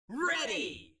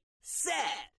Ready, set,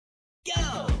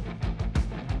 go!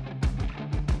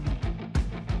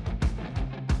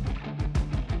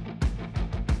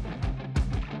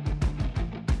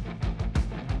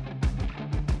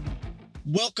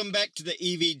 Welcome back to the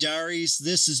EV Diaries.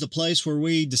 This is the place where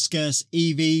we discuss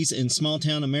EVs in small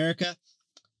town America.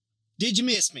 Did you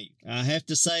miss me? I have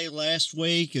to say last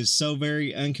week is so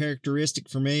very uncharacteristic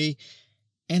for me,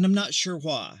 and I'm not sure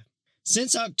why.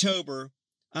 Since October,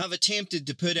 I've attempted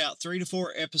to put out 3 to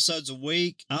 4 episodes a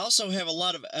week. I also have a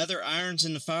lot of other irons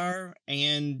in the fire,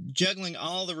 and juggling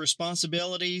all the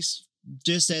responsibilities,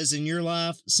 just as in your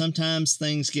life, sometimes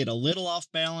things get a little off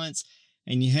balance,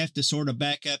 and you have to sort of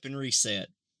back up and reset.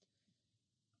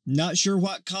 Not sure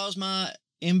what caused my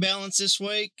imbalance this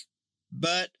week,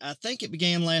 but I think it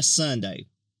began last Sunday.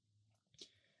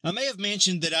 I may have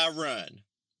mentioned that I run.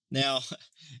 Now,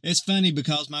 it's funny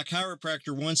because my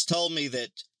chiropractor once told me that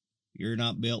you're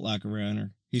not built like a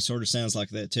runner. He sort of sounds like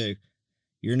that too.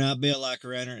 You're not built like a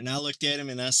runner. And I looked at him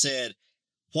and I said,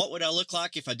 what would I look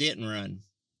like if I didn't run?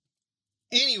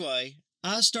 Anyway,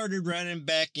 I started running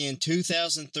back in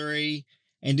 2003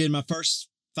 and did my first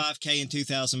 5K in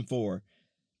 2004.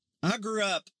 I grew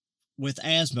up with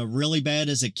asthma really bad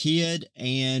as a kid,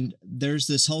 and there's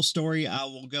this whole story I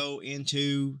will go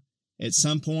into at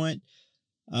some point.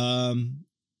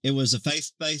 It was a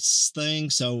faith-based thing,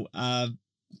 so I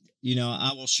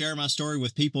will share my story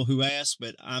with people who ask,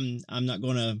 but I'm not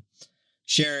going to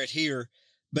share it here.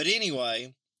 But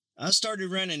anyway, I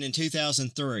started running in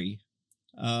 2003.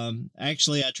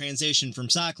 Actually, I transitioned from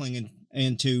cycling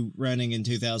into running in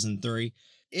 2003.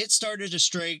 It started a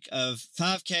streak of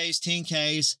 5Ks,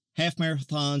 10Ks, half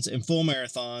marathons, and full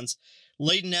marathons,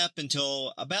 leading up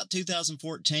until about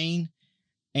 2014.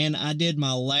 And I did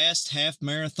my last half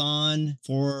marathon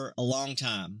for a long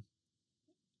time.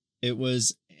 It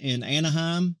was in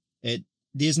Anaheim at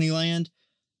Disneyland.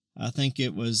 I think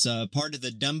it was part of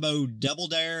the Dumbo Double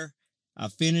Dare. I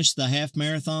finished the half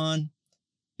marathon,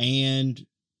 and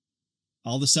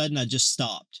all of a sudden I just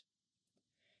stopped.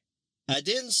 I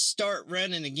didn't start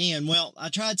running again. Well, I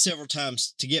tried several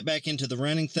times to get back into the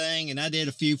running thing, and I did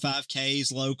a few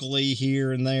 5Ks locally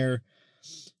here and there.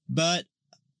 But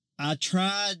I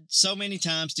tried so many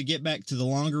times to get back to the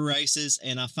longer races,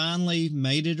 and I finally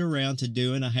made it around to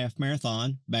doing a half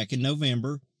marathon back in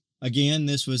November. Again,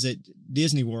 this was at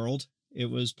Disney World. It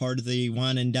was part of the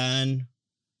Wine and Dine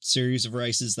series of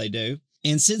races they do.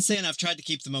 And since then, I've tried to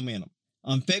keep the momentum.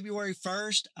 On February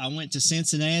 1st, I went to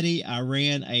Cincinnati. I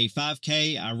ran a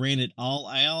 5K. I ran it all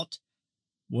out.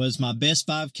 Was my best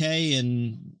 5K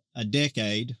in a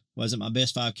decade. Wasn't my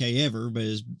best 5K ever, but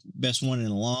it's best one in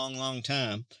a long, long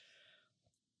time.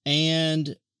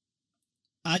 And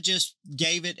I just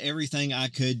gave it everything I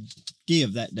could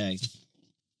give that day.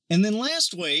 And then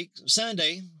last week,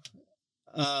 Sunday,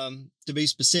 to be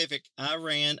specific, I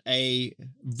ran a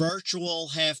virtual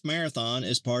half marathon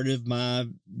as part of my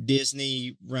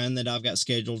Disney run that I've got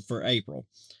scheduled for April.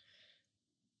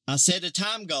 I set a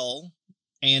time goal,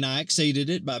 and I exceeded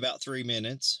it by about 3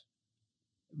 minutes.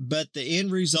 But the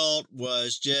end result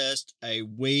was just a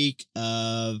week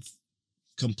of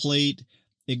complete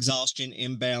exhaustion,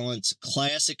 imbalance,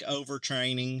 classic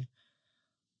overtraining.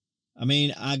 I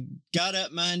mean, I got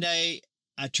up Monday.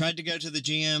 I tried to go to the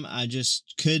gym. I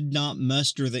just could not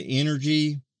muster the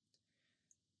energy,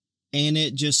 and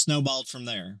it just snowballed from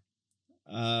there.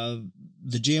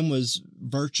 The gym was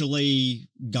virtually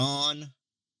gone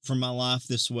from my life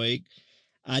this week.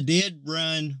 I did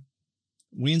run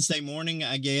Wednesday morning,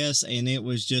 I guess, and it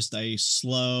was just a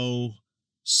slow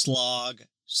slog,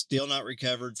 still not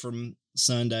recovered from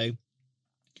Sunday.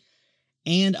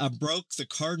 And I broke the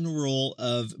cardinal rule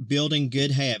of building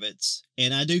good habits.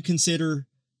 And I do consider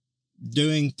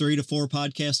doing 3 to 4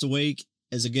 podcasts a week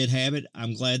as a good habit.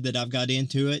 I'm glad that I've got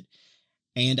into it,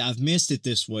 and I've missed it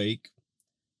this week.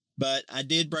 But I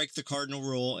did break the cardinal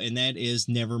rule, and that is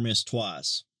never miss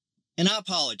twice. And I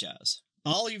apologize.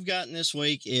 All you've gotten this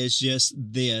week is just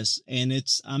this, and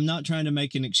I'm not trying to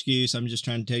make an excuse. I'm just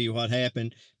trying to tell you what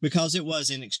happened, because it was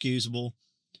inexcusable.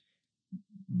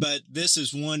 But this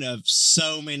is one of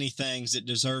so many things that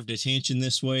deserved attention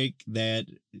this week that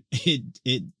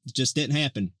it just didn't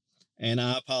happen. And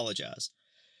I apologize.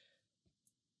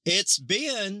 It's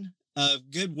been a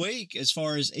good week as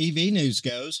far as EV news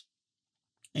goes,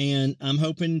 and I'm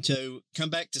hoping to come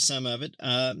back to some of it.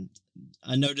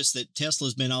 I noticed that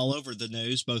Tesla's been all over the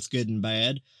news, both good and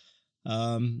bad,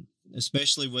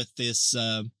 especially with this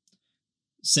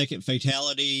second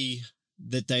fatality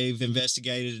that they've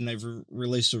investigated, and they've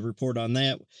released a report on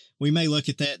that. We may look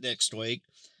at that next week.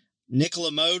 Nikola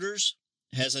Motors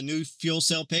has a new fuel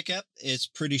cell pickup. It's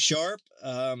pretty sharp.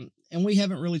 And we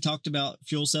haven't really talked about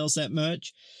fuel cells that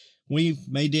much. We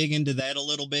may dig into that a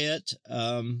little bit.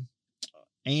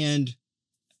 And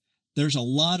there's a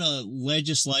lot of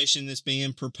legislation that's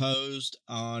being proposed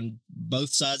on both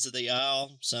sides of the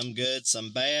aisle, some good,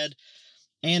 some bad.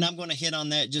 And I'm going to hit on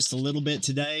that just a little bit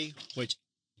today, which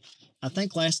I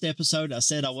think last episode I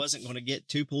said I wasn't going to get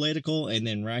too political, and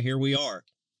then right here we are.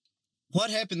 What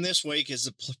happened this week is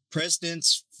the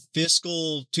president's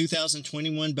fiscal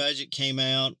 2021 budget came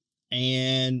out,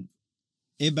 and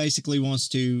it basically wants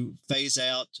to phase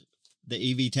out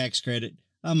the EV tax credit,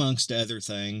 amongst other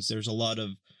things. There's a lot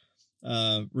of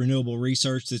renewable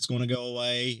research that's going to go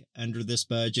away under this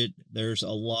budget. There's just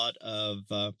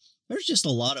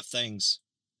a lot of things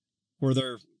where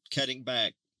they're cutting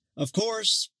back. Of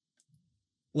course,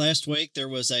 last week there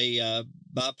was a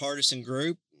bipartisan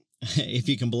group, if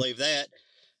you can believe that,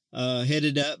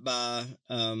 headed up by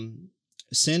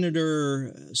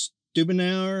Senator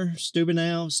Stubenow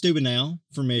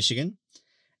from Michigan,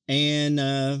 and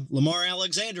Lamar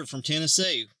Alexander from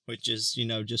Tennessee, which is,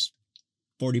 just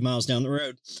 40 miles down the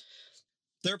road.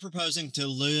 They're proposing to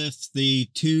lift the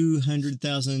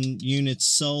 200,000 units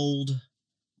sold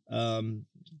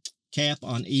cap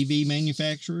on EV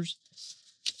manufacturers.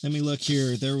 Let me look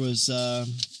here. There was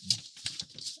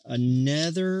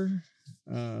another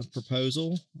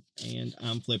proposal, and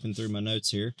I'm flipping through my notes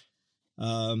here.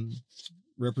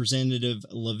 Representative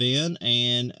Levin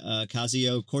and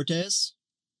Ocasio-Cortez.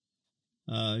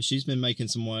 She's been making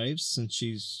some waves since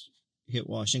she's hit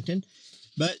Washington,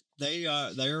 but they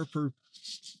are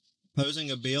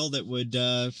proposing a bill that would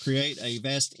create a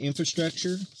vast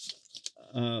infrastructure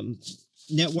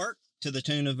network to the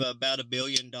tune of about $1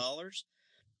 billion.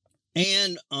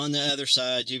 And on the other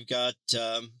side, you've got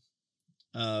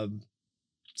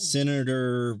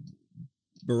Senator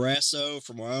Barrasso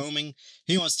from Wyoming.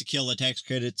 He wants to kill the tax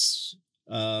credits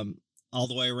all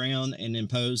the way around and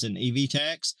impose an EV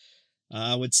tax.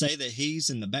 I would say that he's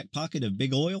in the back pocket of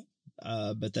big oil,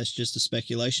 but that's just a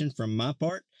speculation from my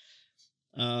part.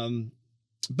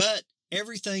 But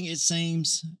everything, it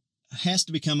seems, has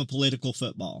to become a political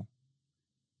football.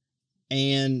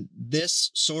 And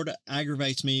this sort of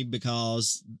aggravates me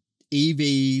because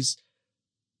EVs,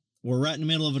 we're right in the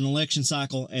middle of an election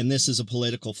cycle, and this is a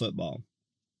political football.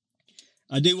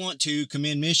 I do want to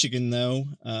commend Michigan, though.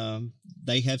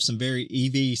 They have some very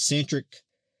EV-centric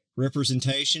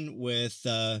representation with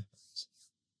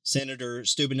Senator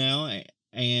Stubenow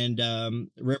and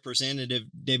Representative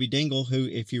Debbie Dingell, who,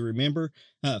 if you remember,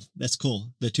 that's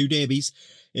cool, the two Debbies.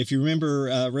 If you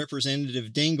remember,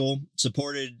 Representative Dingell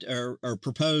supported or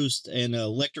proposed an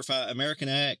Electrify American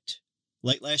Act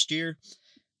late last year,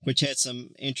 which had some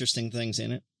interesting things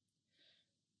in it.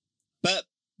 But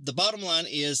the bottom line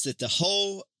is that the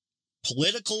whole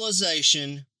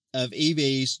politicalization of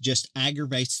EVs just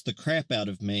aggravates the crap out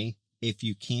of me, if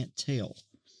you can't tell.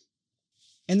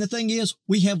 And the thing is,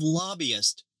 we have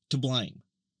lobbyists to blame.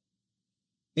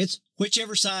 It's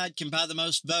whichever side can buy the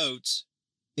most votes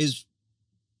is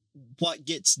what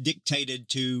gets dictated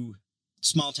to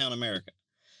small town America.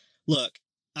 Look,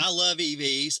 I love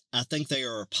EVs. I think they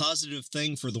are a positive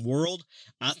thing for the world.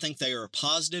 I think they are a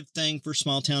positive thing for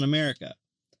small town America.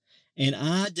 And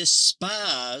I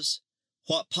despise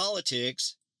what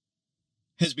politics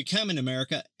has become in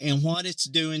America and what it's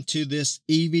doing to this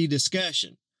EV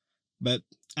discussion. But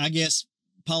I guess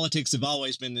politics have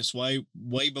always been this way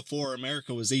before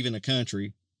America was even a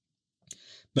country.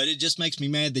 But it just makes me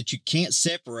mad that you can't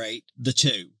separate the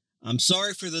two. I'm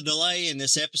sorry for the delay in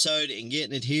this episode and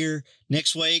getting it here.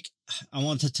 Next week, I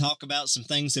want to talk about some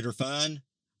things that are fun,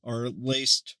 or at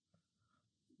least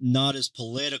not as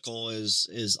political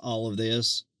as all of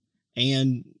this.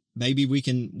 And maybe we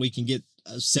can get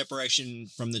a separation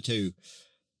from the two.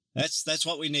 That's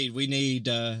what we need. We need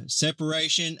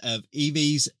separation of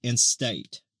EVs and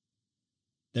state.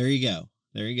 There you go.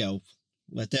 There you go.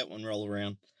 Let that one roll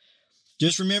around.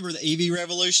 Just remember, the EV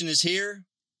revolution is here.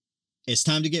 It's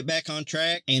time to get back on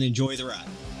track and enjoy the ride.